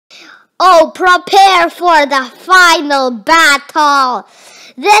Oh, prepare for the final battle.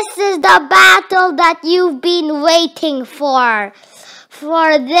 This is the battle that you've been waiting for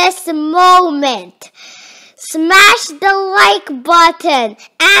this moment. Smash the like button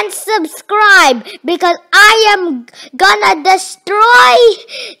and subscribe because I am gonna destroy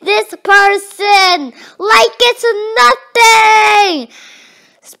this person like it's nothing.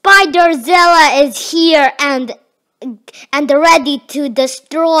 Spiderzilla is here and ready to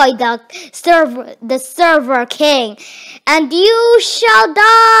destroy the server king, and you shall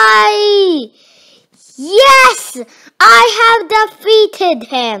die. Yes, I have defeated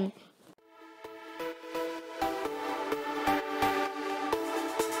him.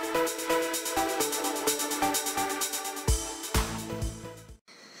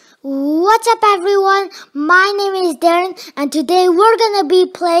 What's up everyone, my name is Darren and today we're gonna be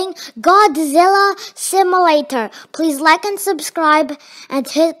playing Godzilla Simulator. Please like and subscribe and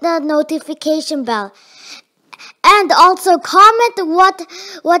hit the notification bell. And also comment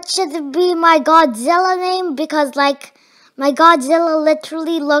what should be my Godzilla name, because like my Godzilla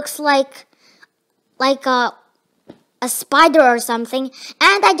literally looks like a spider or something,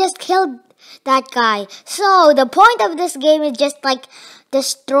 and I just killed that guy. So the point of this game is just like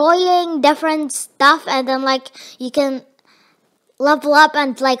destroying different stuff, and then like you can level up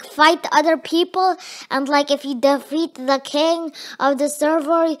and like fight other people, and like if you defeat the king of the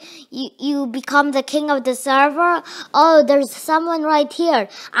server, you become the king of the server. Oh, there's someone right here.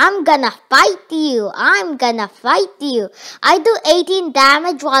 I'm gonna fight you. I do 18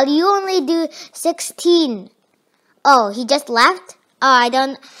 damage while you only do 16. Oh, he just left? Oh, I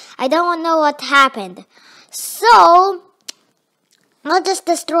don't know what happened. So I'll just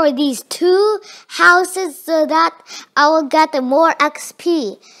destroy these 2 houses so that I will get more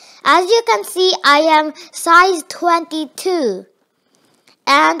XP. As you can see, I am size 22.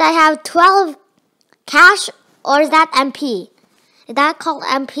 And I have 12 cash, or is that MP? Is that called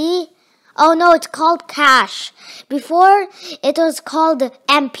MP? Oh no, it's called cash. Before it was called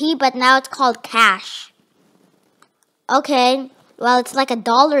MP, but now it's called cash. Okay, well it's like a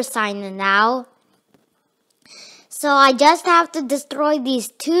dollar sign now. So I just have to destroy these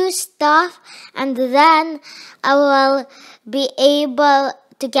 2 stuff, and then I will be able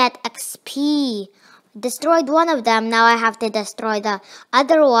to get XP. Destroyed one of them, now I have to destroy the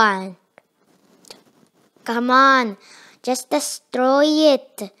other one. Come on, just destroy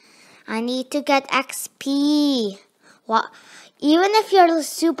it. I need to get XP. What? Even if you're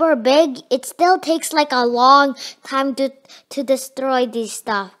super big, it still takes like a long time to destroy these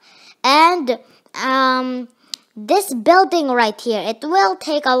stuff. And this building right here, it will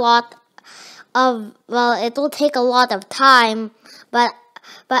take a lot of time, but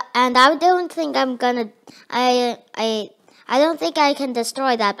I don't think I don't think I can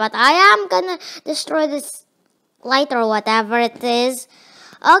destroy that, but I am gonna destroy this light or whatever it is.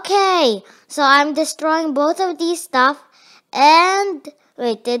 Okay, so I'm destroying both of these stuff, and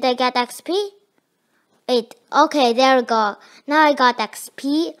wait, did I get XP? Wait, okay, there we go. Now I got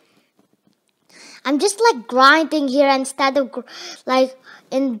XP. I'm just like grinding here instead of like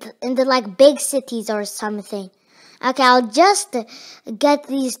in the like big cities or something. Okay, I'll just get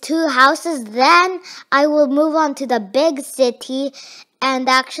these 2 houses, then I will move on to the big city and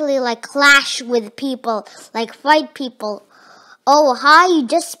actually like clash with people, like fight people. Oh, hi, you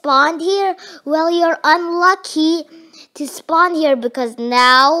just spawned here? Well, you're unlucky to spawn here because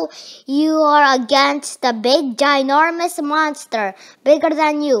now you are against the big ginormous monster, bigger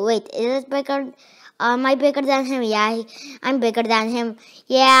than you. Wait, is it bigger? Am I bigger than him? Yeah, I'm bigger than him.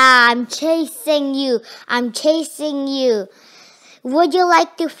 Yeah, I'm chasing you. Would you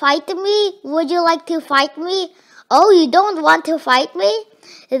like to fight me? Oh, you don't want to fight me?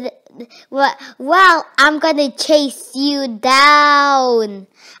 Well, I'm gonna chase you down.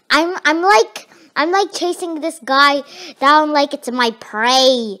 I'm like chasing this guy down like it's my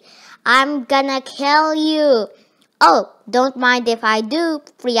prey. I'm gonna kill you. Oh, don't mind if I do.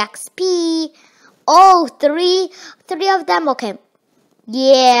 Free XP. Oh, three of them. Okay.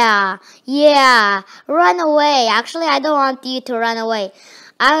 Yeah. Run away. Actually, I don't want you to run away.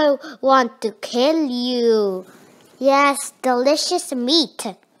 I want to kill you. Yes, delicious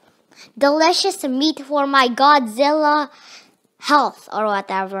meat. Delicious meat for my Godzilla health or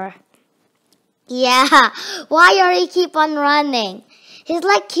whatever. Yeah. Why are you keep on running? He's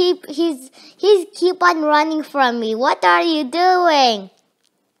keep on running from me. What are you doing?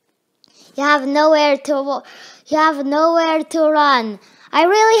 You have nowhere to run. I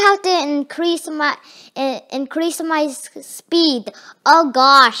really have to increase my speed. Oh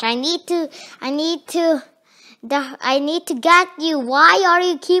gosh, I need to I need to get you. Why are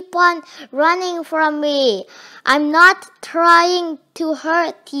you keep on running from me? I'm not trying to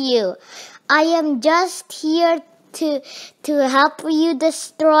hurt you. I am just here to help you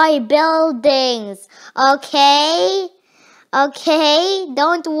destroy buildings. Okay? Okay?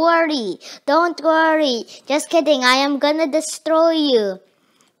 Don't worry. Don't worry. Just kidding. I am gonna destroy you.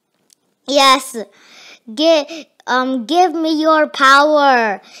 Yes. Give me your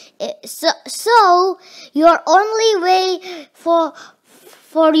power. So your only way for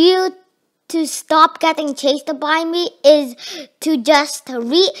you to stop getting chased by me is to just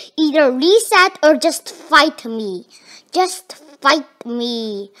either reset or just fight me. Just fight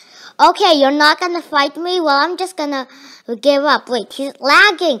me. Okay, you're not gonna fight me? Well, I'm just gonna give up. Wait, he's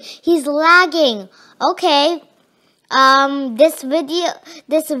lagging. He's lagging. Okay. This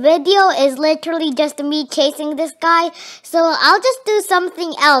video is literally just me chasing this guy. So I'll just do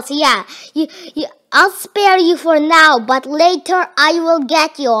something else. Yeah, I'll spare you for now, but later I will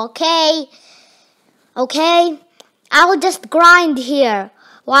get you, okay? Okay? I will just grind here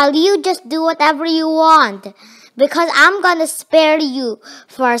while you just do whatever you want. Because I'm gonna spare you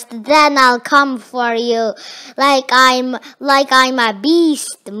first, then I'll come for you like I'm a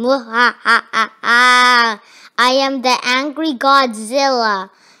beast. I am the angry Godzilla.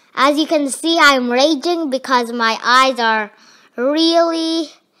 As you can see, I'm raging because my eyes are really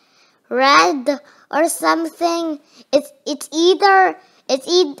red or something.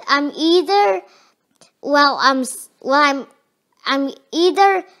 I'm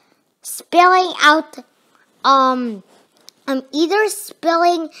either spilling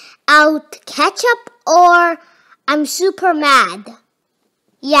out ketchup or I'm super mad.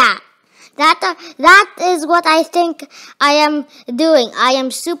 Yeah. That is what I think I am doing. I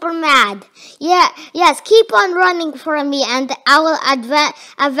am super mad. Yes, keep on running from me and I will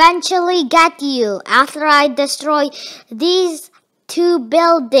eventually get you after I destroy these 2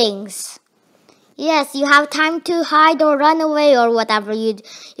 buildings. Yes, you have time to hide or run away or whatever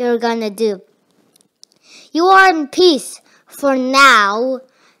you're gonna do. You are in peace for now.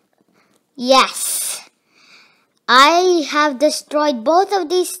 Yes. I have destroyed both of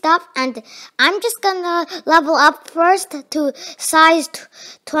these stuff and I'm just gonna level up first to size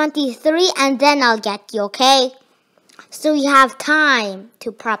 23 and then I'll get you, okay? So you have time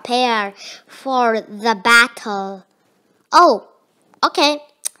to prepare for the battle. Oh, okay.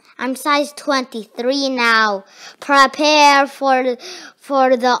 I'm size 23 now. Prepare for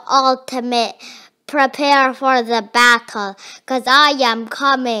the ultimate. Prepare for the battle, 'cause I am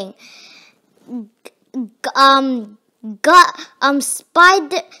coming.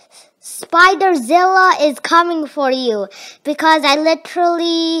 Spiderzilla is coming for you because I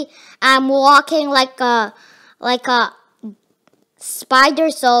literally am walking like a spider,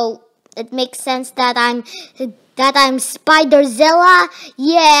 so it makes sense that I'm Spiderzilla.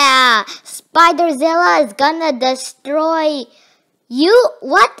 Yeah, Spiderzilla is gonna destroy you.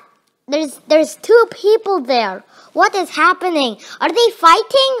 What? There's 2 people there. What is happening? Are they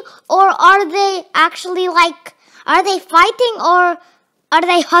fighting or are they actually are they fighting or are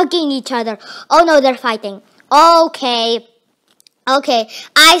they hugging each other? Oh no, they're fighting. Okay,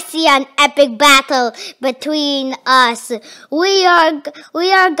 I see an epic battle between us. We are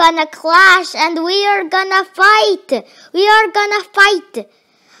gonna clash and we are gonna fight. We are gonna fight.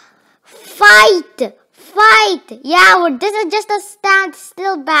 Yeah, this is just a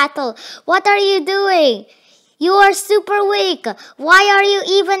standstill battle. What are you doing? You are super weak. Why are you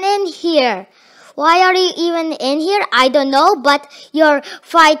even in here? I don't know, but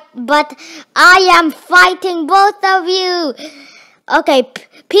but I am fighting both of you. Okay,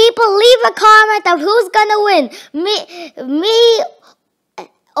 people, leave a comment of who's gonna win. Me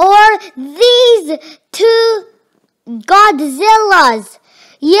or these 2 Godzillas.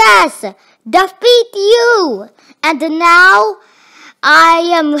 Yes, defeat you. And now I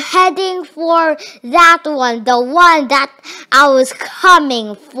am heading for that one, the one that I was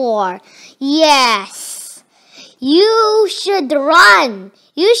coming for. Yes. You should run.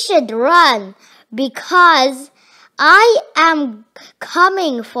 Because I am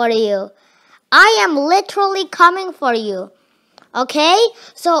coming for you. I am literally coming for you. Okay?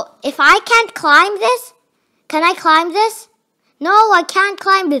 So if I can't climb this, can I climb this? No, I can't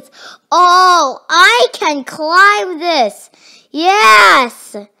climb this. Oh, I can climb this.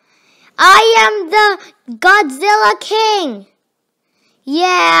 Yes. I am the Godzilla King.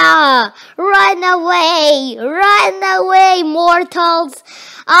 Yeah. Run away, mortals.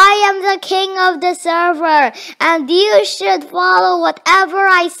 I am the king of the server, and you should follow whatever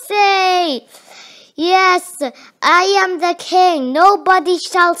I say. Yes, I am the king. Nobody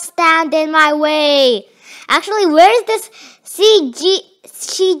shall stand in my way. Actually, where is this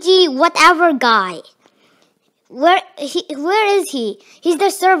CG whatever guy? Where is he? He's the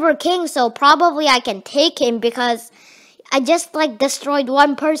server king, so probably I can take him because I just like destroyed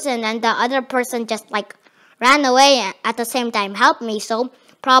one person and the other person just like ran away at the same time helped me, so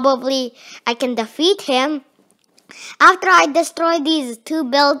probably I can defeat him. After I destroy these two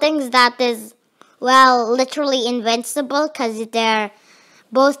buildings that is, well, literally invincible because they're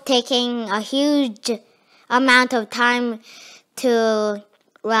both taking a huge amount of time to,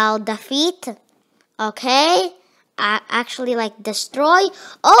 well, defeat. Okay, I actually like destroy.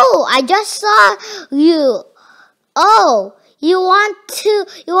 Oh, I just saw you. Oh, you want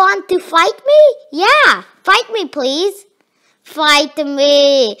to fight me? Yeah, fight me, please. Fight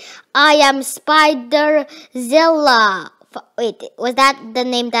me. I am Spiderzilla. Wait, was that the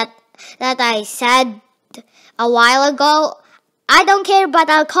name that I said a while ago? I don't care, but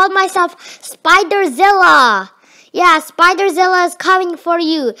I'll call myself Spiderzilla. Yeah, Spiderzilla is coming for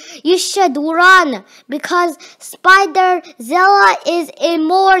you. You should run because Spiderzilla is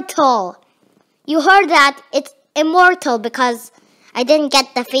immortal. You heard that? It's immortal because I didn't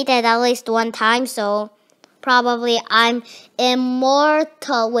get defeated at least one time, so probably I'm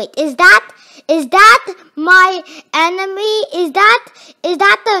immortal. Wait, is that my enemy? Is that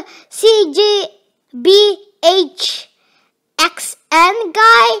the CGBHXN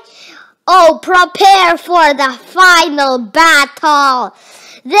guy? Oh, prepare for the final battle.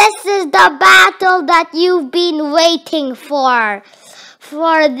 This is the battle that you've been waiting for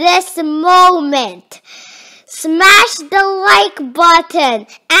this moment. Smash the like button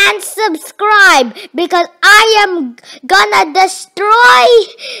and subscribe because I am gonna destroy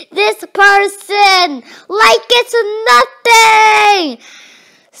this person like it's nothing.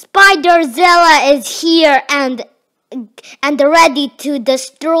 Spiderzilla is here and ready to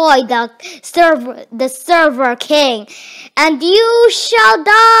destroy the server king, and you shall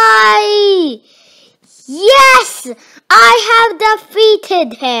die. Yes, I have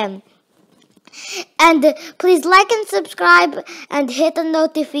defeated him. And please like and subscribe and hit the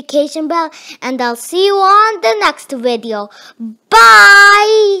notification bell, and I'll see you on the next video.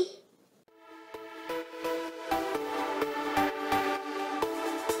 Bye!